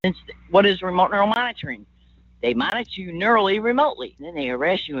What is remote neural monitoring? They monitor you neurally remotely. Then they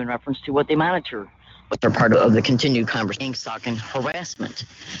harass you in reference to what they monitor. But they're part of the continued conversation, stalking, harassment.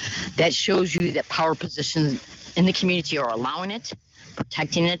 That shows you that power positions in the community are allowing it,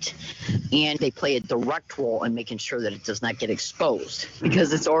 protecting it, and they play a direct role in making sure that it does not get exposed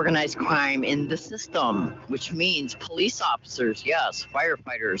because it's organized crime in the system, which means police officers, yes,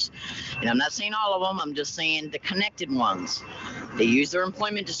 firefighters, and I'm not saying all of them, I'm just saying the connected ones. They use their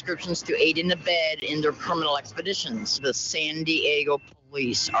employment descriptions to aid and abet in their criminal expeditions. The San Diego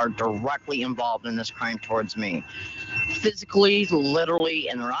police are directly involved in this crime towards me, physically, literally,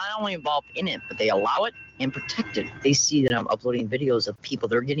 and they're not only involved in it, but they allow it and protect it. They see that I'm uploading videos of people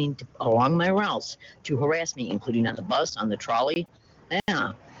they're getting along my routes to harass me, including on the bus, on the trolley,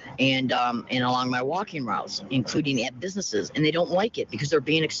 yeah, and along my walking routes, including at businesses, and they don't like it because they're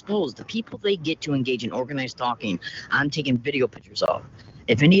being exposed. The people they get to engage in organized stalking, I'm taking video pictures of.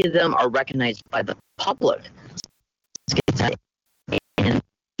 If any of them are recognized by the public, and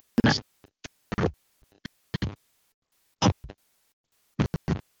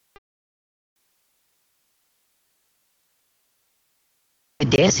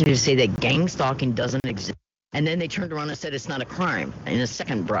audacity to say that gang stalking doesn't exist. And then they turned around and said it's not a crime in a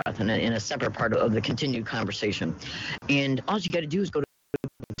second breath, in a separate part of the continued conversation. And all you got to do is go to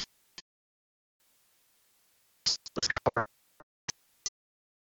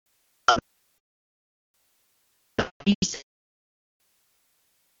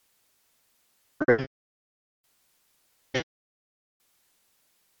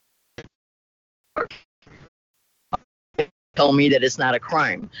tell me that it's not a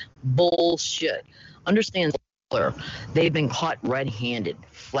crime. Bullshit. Understand, they've been caught red-handed,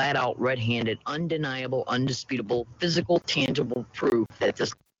 flat out red-handed, undeniable, undisputable, physical, tangible proof that this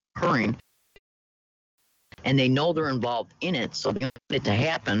is occurring. And they know they're involved in it, so they want it to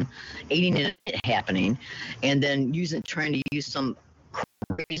happen, aiding it happening, and then trying to use some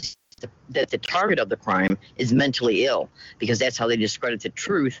crazy that the target of the crime is mentally ill, because that's how they discredit the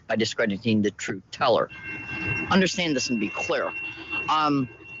truth, by discrediting the truth teller. Understand this and be clear.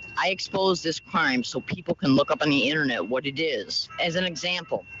 I expose this crime so people can look up on the internet what it is. As an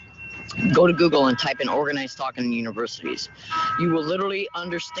example, go to Google and type in organized stalking in universities. You will literally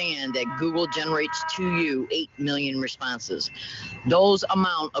understand that Google generates to you 8 million responses. Those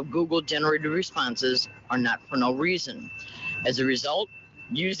amount of Google generated responses are not for no reason. As a result,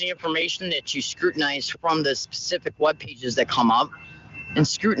 use the information that you scrutinize from the specific web pages that come up and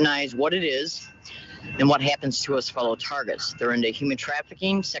scrutinize what it is and what happens to us fellow targets. They're into human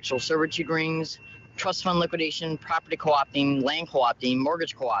trafficking, sexual servitude rings, trust fund liquidation, property co-opting, land co-opting,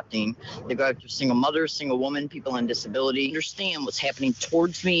 mortgage co-opting. They go after single mothers, single women, people on disability. Understand what's happening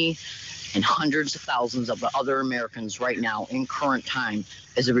towards me and hundreds of thousands of other Americans right now in current time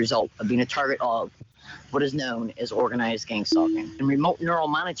as a result of being a target of what is known as organized gang stalking. And remote neural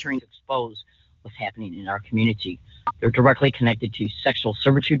monitoring to expose what's happening in our community. They're directly connected to sexual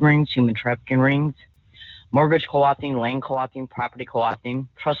servitude rings, human trafficking rings, mortgage co-opting, land co-opting, property co-opting,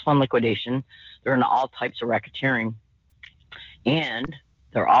 trust fund liquidation. They're into all types of racketeering. And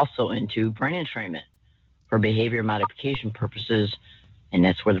they're also into brain entrainment for behavior modification purposes, and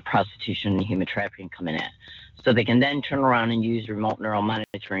that's where the prostitution and human trafficking come in at. So they can then turn around and use remote neural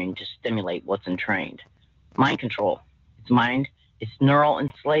monitoring to stimulate what's entrained. Mind control. It's neural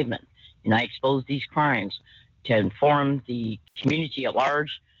enslavement. And I expose these crimes to inform the community at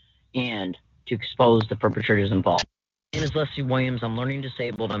large and to expose the perpetrators involved. My name is Leslie Williams. I'm learning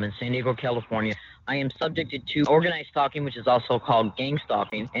disabled. I'm in San Diego, California. I am subjected to organized stalking, which is also called gang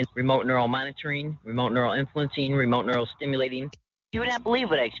stalking, and remote neural monitoring, remote neural influencing, remote neural stimulating. You would not believe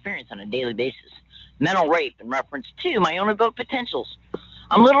what I experience on a daily basis. Mental rape in reference to my own evoked potentials.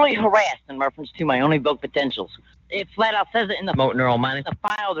 I'm literally harassed in reference to my own evoked potentials. It flat out says it in the remote neural monitoring, the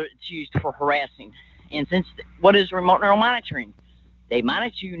file that's used for harassing. And what is remote neural monitoring? They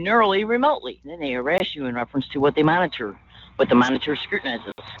monitor you neurally remotely. Then they harass you in reference to what they monitor. What the monitor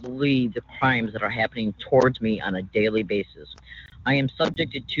scrutinizes. I believe the crimes that are happening towards me on a daily basis. I am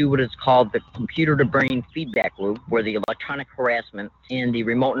subjected to what is called the computer-to-brain feedback loop, where the electronic harassment and the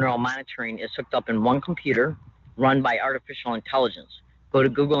remote neural monitoring is hooked up in one computer run by artificial intelligence. Go to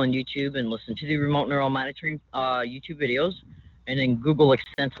Google and YouTube and listen to the remote neural monitoring YouTube videos, and then Google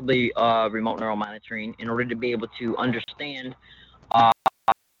extensively remote neural monitoring in order to be able to understand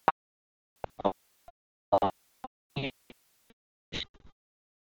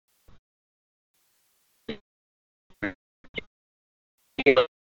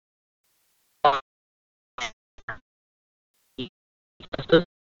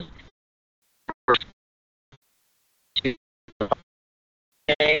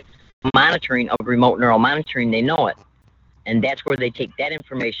monitoring of remote neural monitoring, they know it. And that's where they take that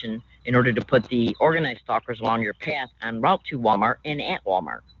information in order to put the organized stalkers along your path en route to Walmart and at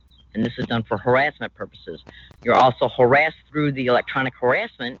Walmart. And this is done for harassment purposes. You're also harassed through the electronic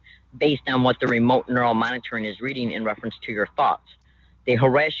harassment based on what the remote neural monitoring is reading in reference to your thoughts. They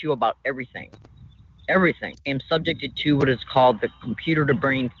harass you about everything. Everything. I'm subjected to what is called the computer to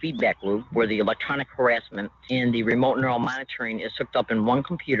brain feedback loop, where the electronic harassment and the remote neural monitoring is hooked up in one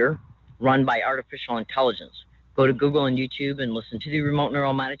computer run by artificial intelligence. Go to Google and YouTube and listen to the remote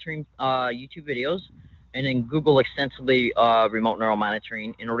neural monitoring YouTube videos, and then Google extensively remote neural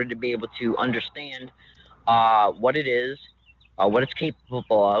monitoring in order to be able to understand what it is, what it's capable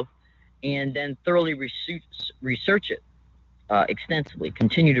of, and then thoroughly research it. Extensively,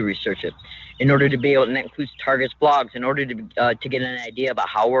 continue to research it in order to be able, and that includes targets, blogs, in order to get an idea about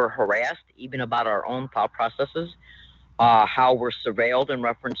how we're harassed, even about our own thought processes, how we're surveilled in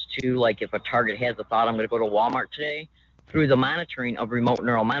reference to, like, if a target has a thought, I'm going to go to Walmart today, through the monitoring of remote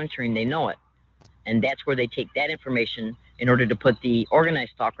neural monitoring, they know it. And that's where they take that information in order to put the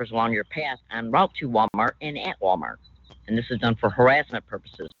organized stalkers along your path en route to Walmart and at Walmart. And this is done for harassment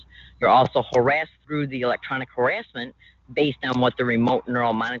purposes. You're also harassed through the electronic harassment based on what the remote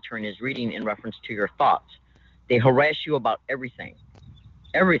neural monitoring is reading in reference to your thoughts. They harass you about everything,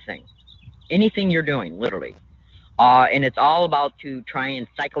 everything, anything you're doing, literally. And it's all about to try and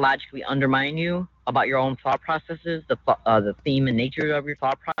psychologically undermine you about your own thought processes, the theme and nature of your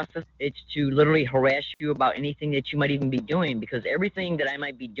thought process. It's to literally harass you about anything that you might even be doing, because everything that I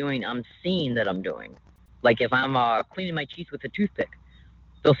might be doing, I'm seeing that I'm doing. Like if I'm cleaning my teeth with a toothpick,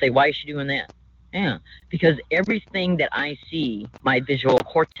 they'll say, why is she doing that? Yeah, because everything that I see, my visual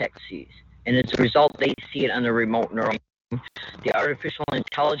cortex sees. And as a result, they see it on the remote neural. The artificial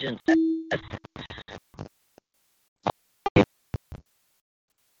intelligence.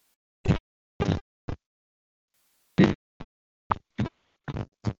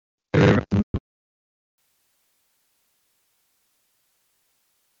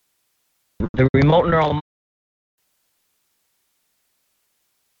 The remote neural.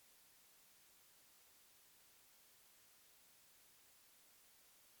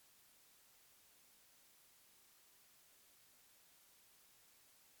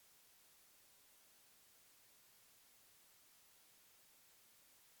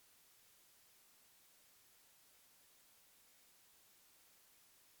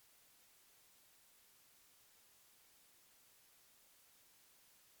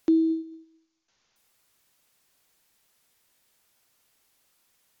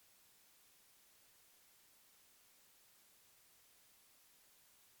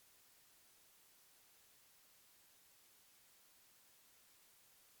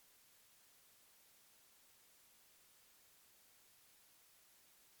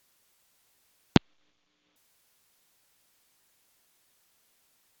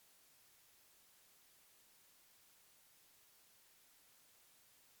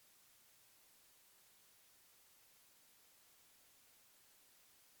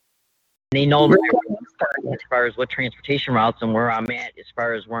 They know as far as what transportation routes and where I'm at, as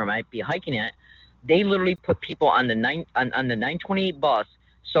far as where I might be hiking at. They literally put people on the 928 bus.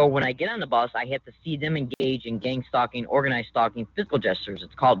 So when I get on the bus, I have to see them engage in gang stalking, organized stalking, physical gestures.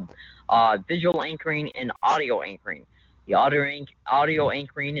 It's called visual anchoring and audio anchoring. The audio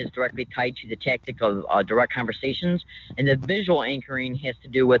anchoring is directly tied to the tactic of direct conversations, and the visual anchoring has to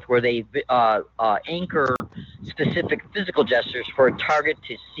do with where they anchor specific physical gestures for a target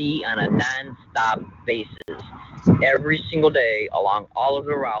to see on a non-stop basis every single day along all of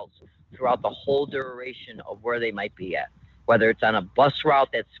the routes throughout the whole duration of where they might be at. Whether it's on a bus route,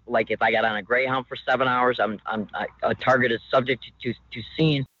 that's like if I got on a Greyhound for 7 hours, a target is subject to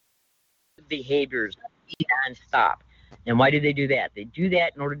seeing behaviors non-stop. And why do they do that? They do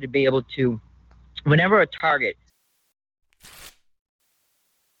that in order to be able to, whenever a target